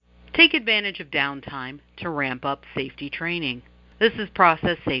Take advantage of downtime to ramp up safety training. This is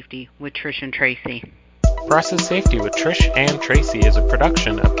Process Safety with Trish and Tracy. Process Safety with Trish and Tracy is a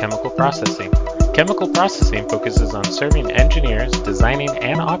production of Chemical Processing. Chemical Processing focuses on serving engineers, designing,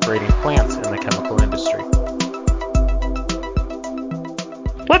 and operating plants in the chemical industry.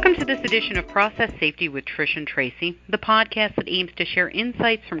 Welcome to this edition of Process Safety with Trish and Tracy, the podcast that aims to share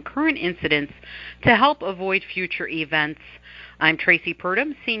insights from current incidents to help avoid future events. I'm Tracy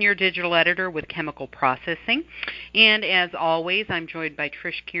Purdom, Senior Digital Editor with Chemical Processing, and as always, I'm joined by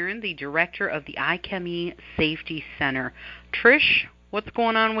Trish Kieran, the Director of the iChemie Safety Center. Trish, what's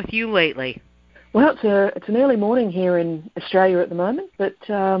going on with you lately? Well, it's an early morning here in Australia at the moment, but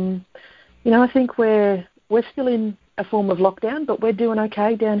I think we're still in a form of lockdown, but we're doing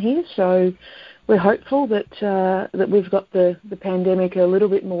okay down here. So we're hopeful that we've got the pandemic a little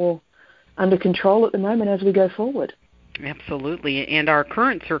bit more under control at the moment as we go forward. Absolutely, and our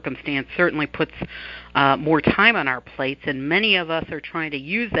current circumstance certainly puts more time on our plates, and many of us are trying to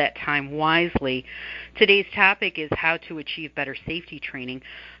use that time wisely. Today's topic is how to achieve better safety training,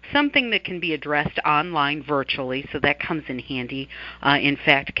 something that can be addressed online virtually, so that comes in handy. In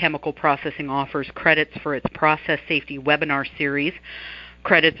fact, Chemical Processing offers credits for its Process Safety webinar series.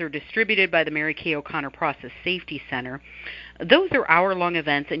 Credits are distributed by the Mary Kay O'Connor Process Safety Center. Those are hour-long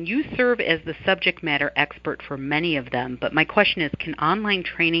events, and you serve as the subject matter expert for many of them. But my question is, can online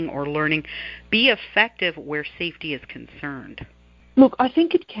training or learning be effective where safety is concerned? Look, I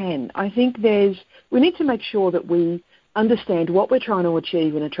think it can. I think we need to make sure that we understand what we're trying to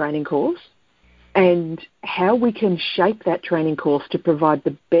achieve in a training course and how we can shape that training course to provide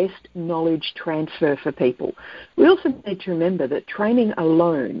the best knowledge transfer for people. We also need to remember that training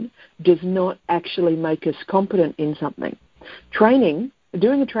alone does not actually make us competent in something. Doing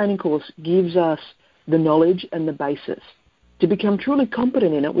a training course gives us the knowledge and the basis. To become truly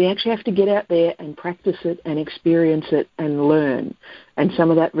competent in it, we actually have to get out there and practice it and experience it and learn. And some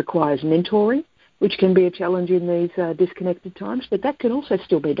of that requires mentoring, which can be a challenge in these disconnected times, but that can also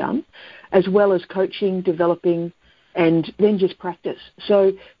still be done, as well as coaching, developing, and then just practice.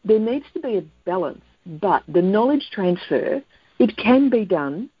 So there needs to be a balance, but the knowledge transfer, it can be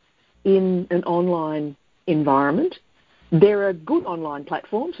done in an online environment. There are good online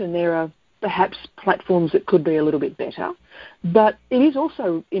platforms, and there are perhaps platforms that could be a little bit better, but it is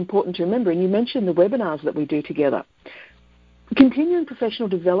also important to remember, and you mentioned the webinars that we do together, continuing professional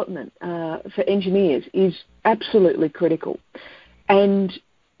development for engineers is absolutely critical. And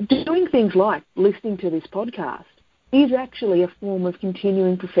doing things like listening to this podcast is actually a form of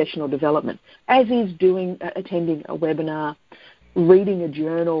continuing professional development, as is attending a webinar, reading a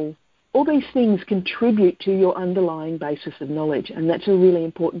journal. All these things contribute to your underlying basis of knowledge, and that's a really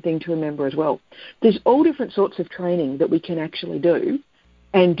important thing to remember as well. There's all different sorts of training that we can actually do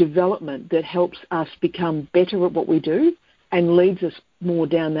and development that helps us become better at what we do and leads us more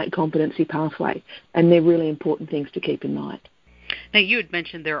down that competency pathway. And they're really important things to keep in mind. Now, you had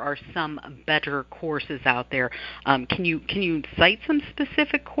mentioned there are some better courses out there. Can you cite some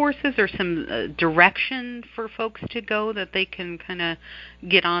specific courses or some direction for folks to go that they can kind of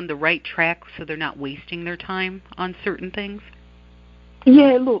get on the right track so they're not wasting their time on certain things?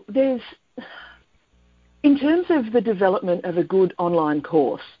 Yeah, look, in terms of the development of a good online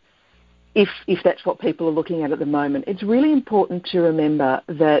course, if that's what people are looking at the moment, it's really important to remember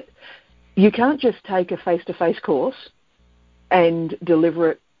that you can't just take a face-to-face course and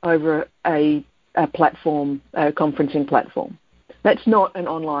deliver it over a platform, a conferencing platform. That's not an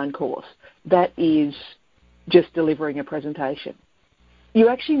online course. That is just delivering a presentation. You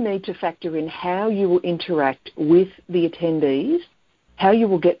actually need to factor in how you will interact with the attendees, how you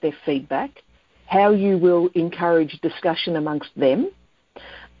will get their feedback, how you will encourage discussion amongst them.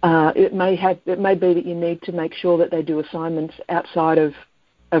 It may be that you need to make sure that they do assignments outside of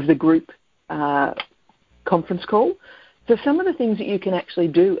the group conference call. So some of the things that you can actually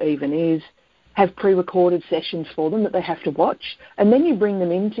do even is have pre-recorded sessions for them that they have to watch, and then you bring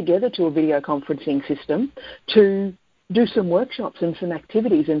them in together to a video conferencing system to do some workshops and some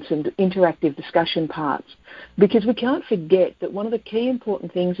activities and some interactive discussion parts. Because we can't forget that one of the key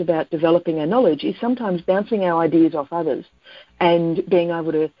important things about developing our knowledge is sometimes bouncing our ideas off others and being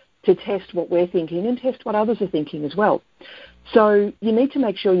able to test what we're thinking and test what others are thinking as well. So you need to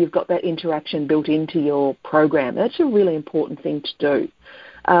make sure you've got that interaction built into your program. That's a really important thing to do.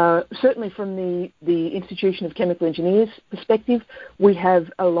 Certainly from the Institution of Chemical Engineers perspective, we have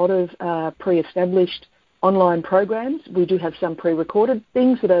a lot of pre-established online programs. We do have some pre-recorded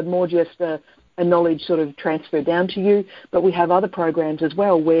things that are more just a knowledge sort of transfer down to you, but we have other programs as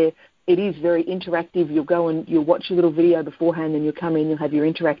well where It is very interactive. You'll go and you'll watch a little video beforehand, then you'll come in, you'll have your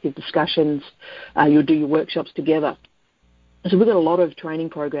interactive discussions, you'll do your workshops together. So we've got a lot of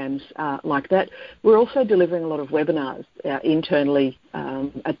training programs like that. We're also delivering a lot of webinars internally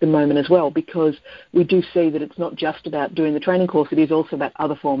at the moment as well, because we do see that it's not just about doing the training course, it is also about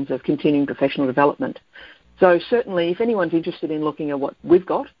other forms of continuing professional development. So certainly if anyone's interested in looking at what we've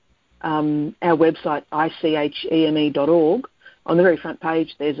got, our website, icheme.org, on the very front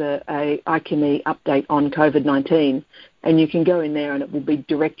page there's a ICheme update on COVID-19, and you can go in there and it will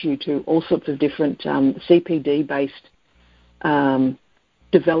direct you to all sorts of different CPD-based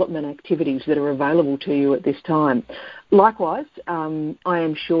development activities that are available to you at this time. Likewise, I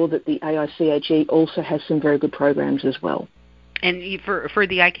am sure that the AICHE also has some very good programs as well. And for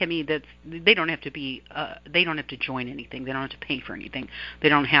the ICheme, they don't have to be they don't have to join anything. They don't have to pay for anything. They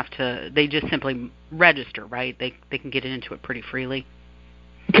don't have to. They just simply register, right? They can get into it pretty freely.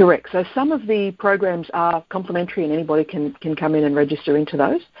 Correct. So some of the programs are complimentary, and anybody can come in and register into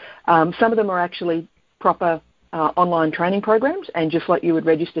those. Some of them are actually proper online training programs, and just like you would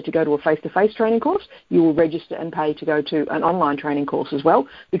register to go to a face-to-face training course, you will register and pay to go to an online training course as well,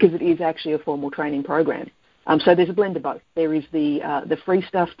 because it is actually a formal training program. So there's a blend of both. There is the free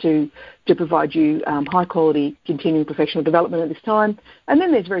stuff to provide you high-quality continuing professional development at this time, and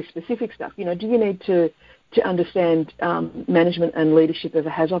then there's very specific stuff. You know, do you need to understand management and leadership of a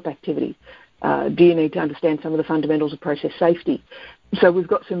HAZOP activity? Do you need to understand some of the fundamentals of process safety? So we've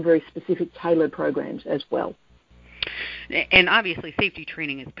got some very specific tailored programs as well. And obviously safety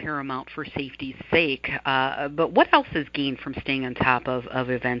training is paramount for safety's sake, but what else is gained from staying on top of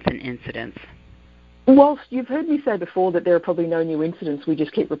events and incidents? Whilst you've heard me say before that there are probably no new incidents, we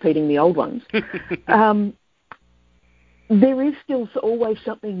just keep repeating the old ones, there is still always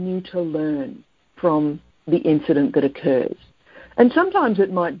something new to learn from the incident that occurs. And sometimes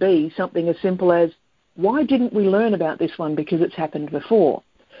it might be something as simple as, why didn't we learn about this one because it's happened before?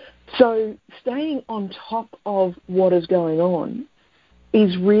 So staying on top of what is going on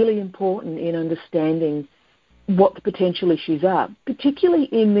is really important in understanding what the potential issues are, particularly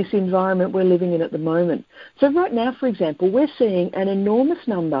in this environment we're living in at the moment. So right now, for example, we're seeing an enormous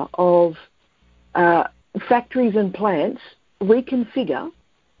number of factories and plants reconfigure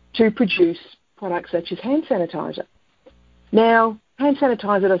to produce products such as hand sanitizer. Now, hand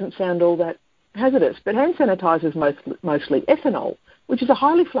sanitizer doesn't sound all that hazardous, but hand sanitizer is mostly ethanol, which is a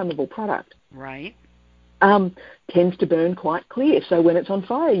highly flammable product. Right. Tends to burn quite clear, so when it's on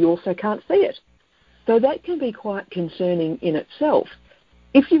fire, you also can't see it. So that can be quite concerning in itself.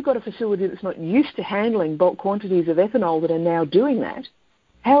 If you've got a facility that's not used to handling bulk quantities of ethanol that are now doing that,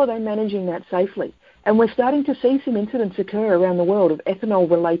 how are they managing that safely? And we're starting to see some incidents occur around the world of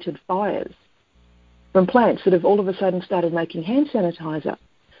ethanol-related fires from plants that have all of a sudden started making hand sanitizer.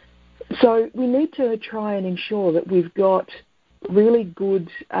 So we need to try and ensure that we've got really good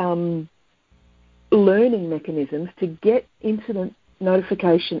learning mechanisms to get incident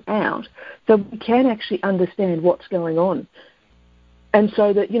notification out so we can actually understand what's going on. And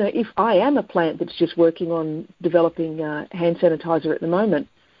so that, you know, if I am a plant that's just working on developing hand sanitizer at the moment,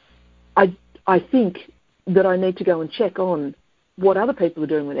 I think that I need to go and check on what other people are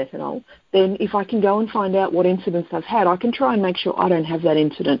doing with ethanol. Then if I can go and find out what incidents I've had, I can try and make sure I don't have that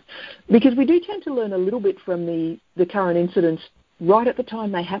incident. Because we do tend to learn a little bit from the current incidents right at the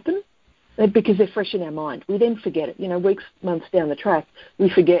time they happen, because they're fresh in our mind. We then forget it. You know, weeks, months down the track, we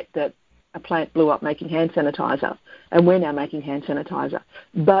forget that a plant blew up making hand sanitizer, and we're now making hand sanitizer.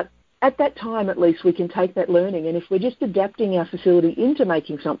 But at that time, at least, we can take that learning, and if we're just adapting our facility into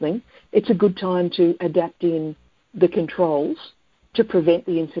making something, it's a good time to adapt in the controls to prevent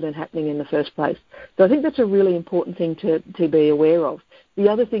the incident happening in the first place. So I think that's a really important thing to be aware of. The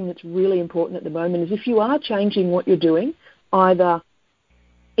other thing that's really important at the moment is if you are changing what you're doing, either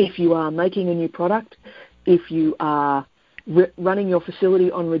if you are making a new product, if you are running your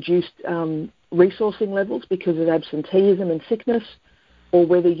facility on reduced resourcing levels because of absenteeism and sickness, or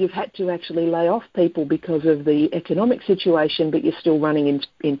whether you've had to actually lay off people because of the economic situation but you're still running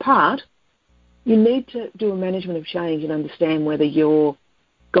in part, you need to do a management of change and understand whether you've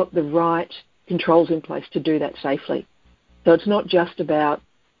got the right controls in place to do that safely. So it's not just about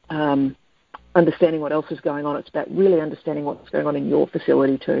understanding what else is going on, it's about really understanding what's going on in your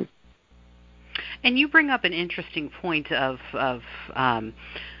facility too. And you bring up an interesting point of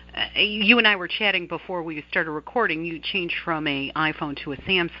you and I were chatting before we started recording. You changed from a iPhone to a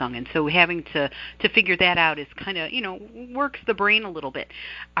Samsung, and so having to figure that out is kind of, works the brain a little bit.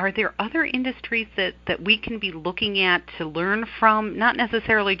 Are there other industries that we can be looking at to learn from, not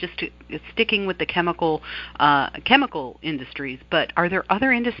necessarily just sticking with the chemical industries, but are there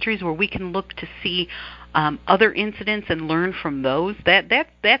other industries where we can look to see other incidents and learn from those?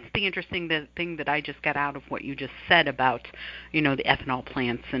 That's the interesting thing that I just got out of what you just said about, the ethanol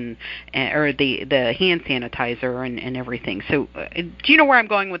plants or the hand sanitizer and everything. So, do you know where I'm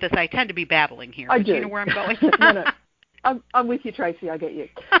going with this? I tend to be babbling here. I do. Do you know where I'm going? No. I'm with you, Tracy. I get you.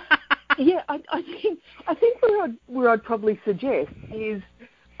 Yeah, I think where I'd probably suggest is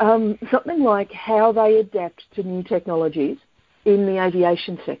something like how they adapt to new technologies in the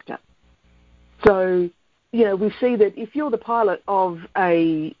aviation sector. So, we see that if you're the pilot of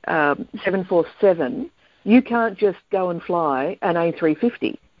a 747, you can't just go and fly an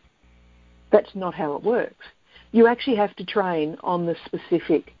A350. That's not how it works. You actually have to train on the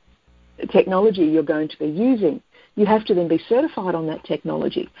specific technology you're going to be using. You have to then be certified on that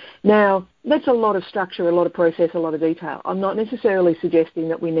technology. Now, that's a lot of structure, a lot of process, a lot of detail. I'm not necessarily suggesting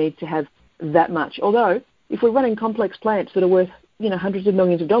that we need to have that much. Although, if we're running complex plants that are worth, hundreds of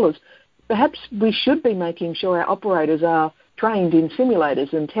millions of dollars, perhaps we should be making sure our operators are trained in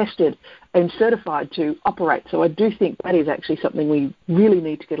simulators and tested and certified to operate. So I do think that is actually something we really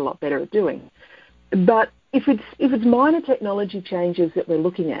need to get a lot better at doing. But if it's minor technology changes that we're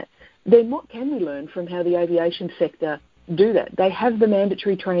looking at, then what can we learn from how the aviation sector do that? They have the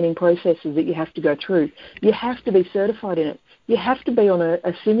mandatory training processes that you have to go through. You have to be certified in it. You have to be on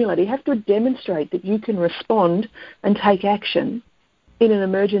a simulator. You have to demonstrate that you can respond and take action in an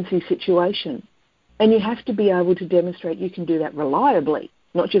emergency situation. And you have to be able to demonstrate you can do that reliably,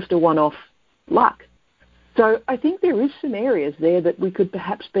 not just a one-off luck. So I think there is some areas there that we could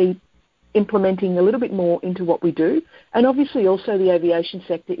perhaps be implementing a little bit more into what we do. And obviously also the aviation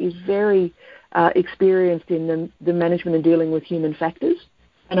sector is very experienced in the management and dealing with human factors.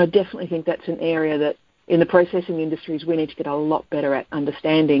 And I definitely think that's an area that in the processing industries we need to get a lot better at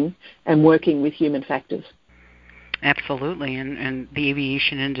understanding and working with human factors. Absolutely, and the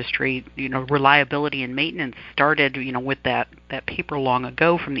aviation industry, reliability and maintenance started, with that paper long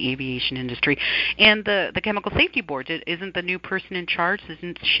ago from the aviation industry, and the Chemical Safety Board. Isn't the new person in charge?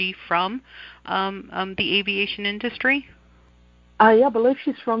 Isn't she from the aviation industry? Yeah, I believe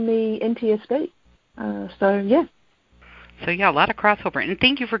she's from the NTSB. So yeah. So yeah, a lot of crossover, and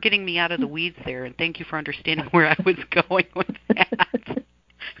thank you for getting me out of the weeds there, and thank you for understanding where I was going with that.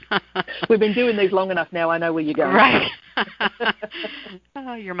 We've been doing these long enough now. I know where you're going. Right.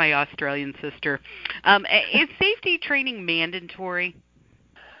 Oh, you're my Australian sister. Is safety training mandatory?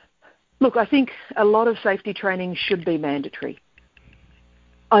 Look, I think a lot of safety training should be mandatory.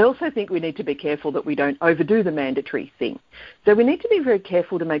 I also think we need to be careful that we don't overdo the mandatory thing. So we need to be very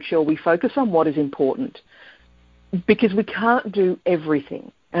careful to make sure we focus on what is important, because we can't do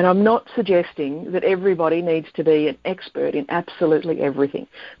everything. And I'm not suggesting that everybody needs to be an expert in absolutely everything.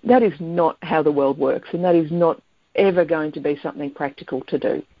 That is not how the world works, and that is not ever going to be something practical to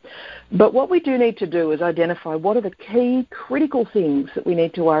do. But what we do need to do is identify what are the key critical things that we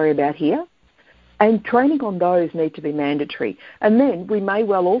need to worry about here, and training on those need to be mandatory. And then we may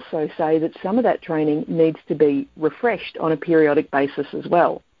well also say that some of that training needs to be refreshed on a periodic basis as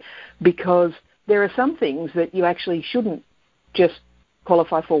well, because there are some things that you actually shouldn't just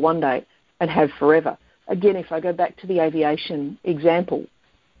qualify for one day and have forever. Again, if I go back to the aviation example,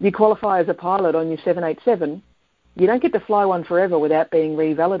 you qualify as a pilot on your 787, you don't get to fly one forever without being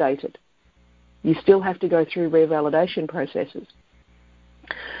revalidated. You still have to go through revalidation processes.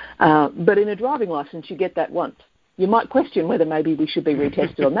 But in a driving license, you get that once. You might question whether maybe we should be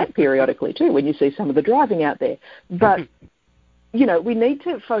retested on that periodically too when you see some of the driving out there. But, we need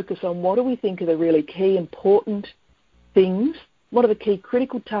to focus on what do we think are the really key important things. What are the key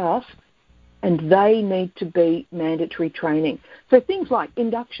critical tasks? And they need to be mandatory training. So things like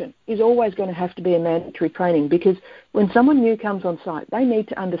induction is always going to have to be a mandatory training, because when someone new comes on site, they need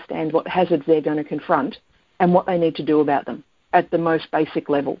to understand what hazards they're going to confront and what they need to do about them at the most basic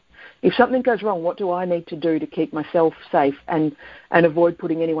level. If something goes wrong, what do I need to do to keep myself safe and avoid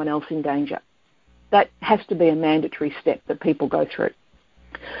putting anyone else in danger? That has to be a mandatory step that people go through.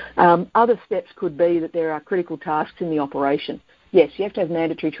 Other steps could be that there are critical tasks in the operation. Yes, you have to have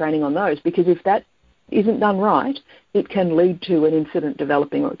mandatory training on those, because if that isn't done right, it can lead to an incident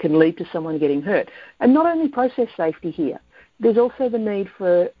developing, or it can lead to someone getting hurt. And not only process safety here, there's also the need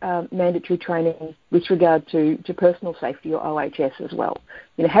for mandatory training with regard to personal safety, or OHS as well.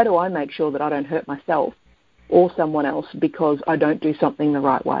 How do I make sure that I don't hurt myself or someone else because I don't do something the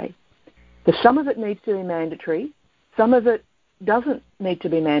right way. So some of it needs to be mandatory. Some of it doesn't need to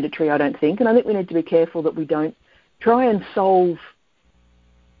be mandatory, I don't think. And I think we need to be careful that we don't try and solve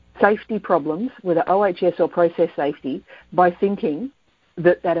safety problems, whether OHS or process safety, by thinking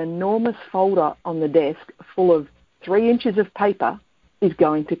that that enormous folder on the desk full of 3 inches of paper is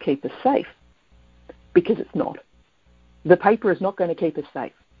going to keep us safe, because it's not. The paper is not going to keep us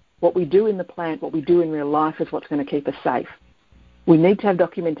safe. What we do in the plant, what we do in real life is what's going to keep us safe. We need to have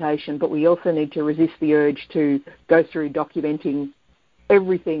documentation, but we also need to resist the urge to go through documenting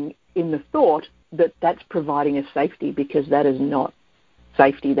everything in the thought that that's providing us safety, because that is not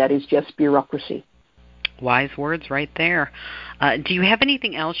safety. That is just bureaucracy. Wise words right there. Do you have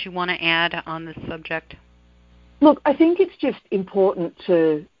anything else you want to add on this subject? Look, I think it's just important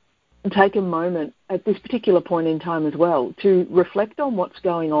to take a moment at this particular point in time as well to reflect on what's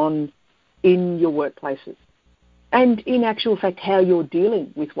going on in your workplaces and, in actual fact, how you're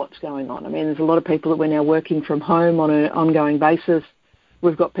dealing with what's going on. I mean, there's a lot of people that we're now working from home on an ongoing basis.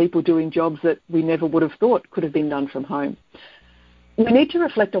 We've got people doing jobs that we never would have thought could have been done from home. We need to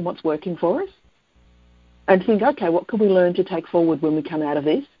reflect on what's working for us and think, okay, what can we learn to take forward when we come out of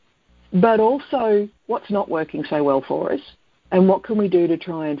this? But also, what's not working so well for us, and what can we do to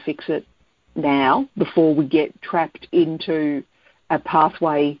try and fix it now before we get trapped into a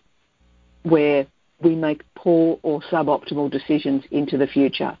pathway where we make poor or suboptimal decisions into the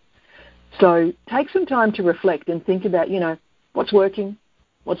future. So take some time to reflect and think about, what's working,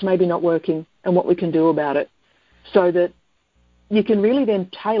 what's maybe not working, and what we can do about it, so that you can really then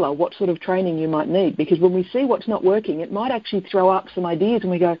tailor what sort of training you might need. Because when we see what's not working, it might actually throw up some ideas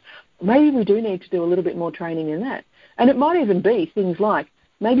and we go, maybe we do need to do a little bit more training in that. And it might even be things like,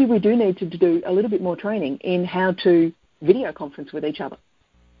 maybe we do need to do a little bit more training in how to video conference with each other.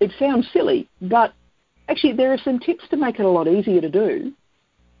 It sounds silly, but actually there are some tips to make it a lot easier to do.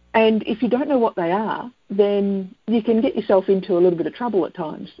 And if you don't know what they are, then you can get yourself into a little bit of trouble at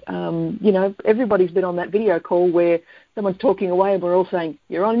times. Everybody's been on that video call where someone's talking away and we're all saying,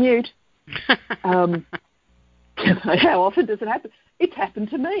 you're on mute. How often does it happen? It's happened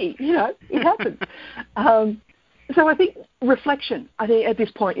to me. It happens. So I think reflection, at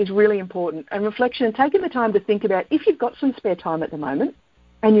this point is really important. And reflection, taking the time to think about, if you've got some spare time at the moment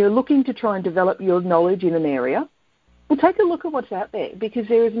and you're looking to try and develop your knowledge in an area, well, take a look at what's out there, because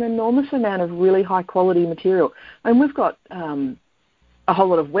there is an enormous amount of really high-quality material. And we've got a whole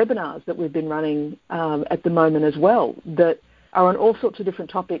lot of webinars that we've been running at the moment as well that are on all sorts of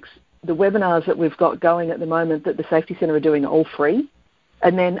different topics. The webinars that we've got going at the moment that the Safety Centre are doing are all free.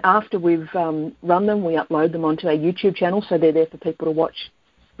 And then after we've run them, we upload them onto our YouTube channel, so they're there for people to watch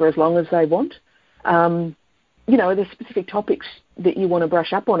for as long as they want. There's specific topics that you want to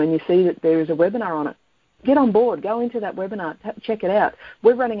brush up on and you see that there is a webinar on it. Get on board, go into that webinar, check it out.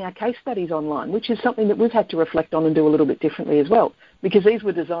 We're running our case studies online, which is something that we've had to reflect on and do a little bit differently as well, because these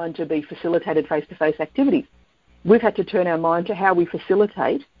were designed to be facilitated face-to-face activities. We've had to turn our mind to how we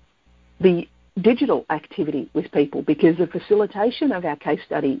facilitate the digital activity with people, because the facilitation of our case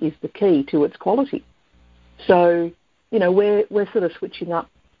study is the key to its quality. So, we're sort of switching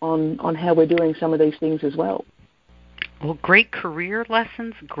up on how we're doing some of these things as well. Well, great career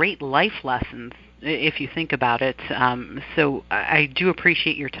lessons, great life lessons, if you think about it. So I do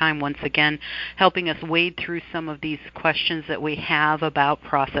appreciate your time once again, helping us wade through some of these questions that we have about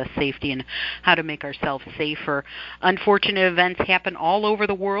process safety and how to make ourselves safer. Unfortunate events happen all over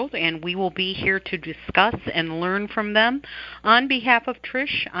the world, and we will be here to discuss and learn from them. On behalf of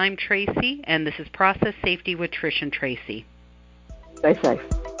Trish, I'm Tracy, and this is Process Safety with Trish and Tracy. Stay safe.